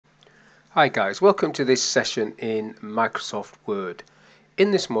Hi guys, welcome to this session in Microsoft Word.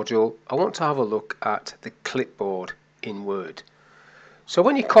 In this module, I want to have a look at the clipboard in Word. So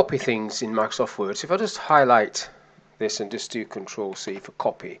when you copy things in Microsoft Word, so if I just highlight this and just do Control C for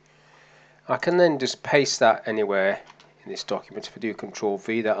copy, I can then just paste that anywhere in this document. If I do Control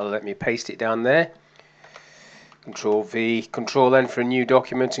V, that'll let me paste it down there. Control V, Control N for a new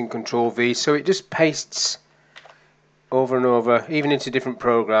document, and Control V. So it just pastes over and over, even into different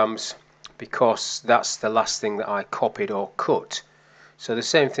programs, because that's the last thing that I copied or cut. So the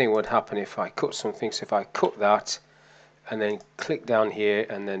same thing would happen if I cut something. So if I cut that and then click down here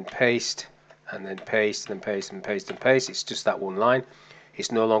and then paste and then paste and paste and paste and paste, it's just that one line.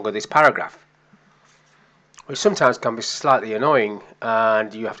 It's no longer this paragraph, which sometimes can be slightly annoying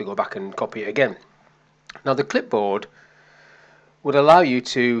and you have to go back and copy it again. Now the clipboard would allow you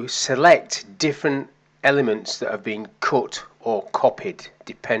to select different elements that have been cut or copied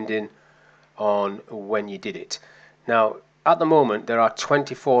depending on when you did it. Now at the moment there are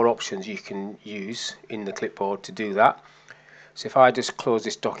 24 options you can use in the clipboard to do that. So if I just close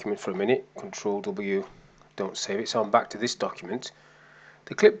this document for a minute, Control W, don't save it, so I'm back to this document.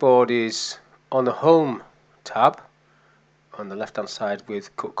 The clipboard is on the Home tab on the left hand side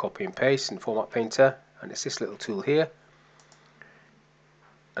with Cut, Copy and Paste and Format Painter, and it's this little tool here,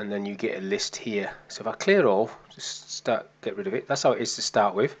 and then you get a list here. So if I clear all, just get rid of it. That's how it is to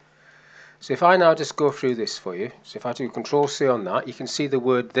start with. So if I now just go through this for you, so if I do Control C on that, you can see the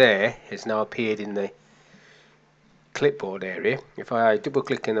word there has now appeared in the clipboard area. If I double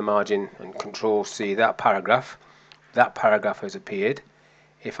click in the margin and Control C that paragraph has appeared.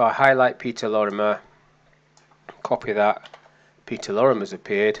 If I highlight Peter Lorimer, copy that, Peter Lorimer has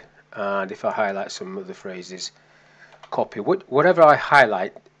appeared, and if I highlight some other phrases, copy whatever I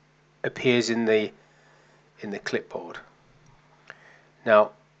highlight appears in the clipboard.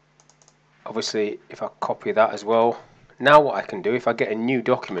 Now obviously if I copy that as well, now what I can do, if I get a new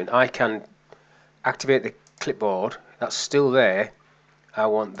document, I can activate the clipboard. That's still there. I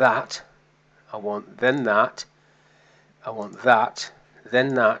want that, I want then that, I want that,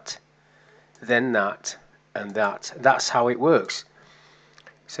 then that, then that, and that. That's how it works.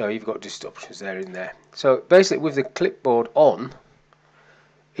 So you've got just options there in there. So basically with the clipboard on,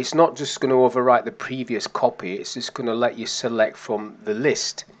 it's not just going to overwrite the previous copy, it's just going to let you select from the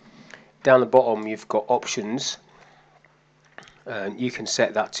list. Down the bottom you've got options, and you can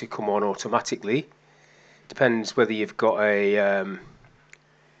set that to come on automatically. Depends whether you've got a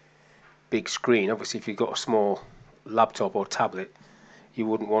big screen. Obviously if you've got a small laptop or tablet, you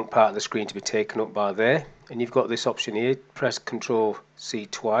wouldn't want part of the screen to be taken up by there. And you've got this option here, press Control C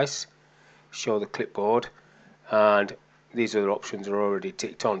twice, show the clipboard, and these other options are already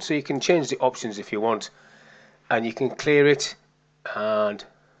ticked on. So you can change the options if you want, and you can clear it and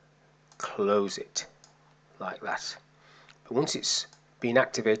close it like that. But once it's been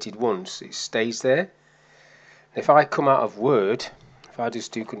activated once, it stays there. If I come out of Word, if I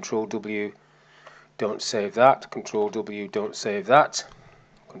just do Control W, don't save that, Control W, don't save that,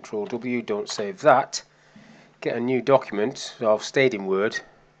 Control W, don't save that, get a new document. So I've stayed in Word,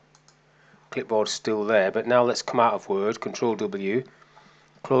 clipboard's still there, but now let's come out of Word, Control W,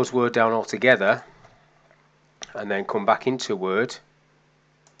 close Word down altogether, and then come back into Word.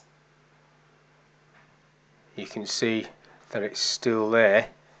 You can see that it's still there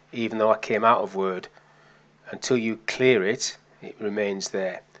even though I came out of Word. Until you clear it, it remains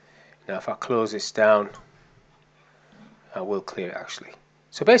there. Now if I close this down, I will clear it actually.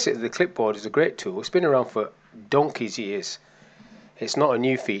 So basically the clipboard is a great tool. It's been around for donkey's years. It's not a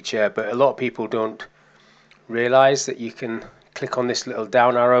new feature, but a lot of people don't realize that you can click on this little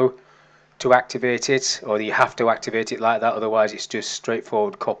down arrow to activate it, or you have to activate it like that, otherwise it's just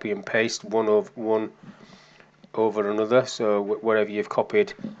straightforward copy and paste one over another. So whatever you've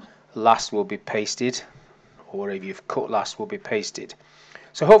copied last will be pasted, or whatever you've cut last will be pasted.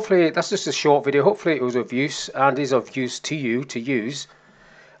 So hopefully that's just a short video. Hopefully it was of use and is of use to you to use.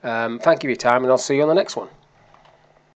 Thank you for your time, and I'll see you on the next one.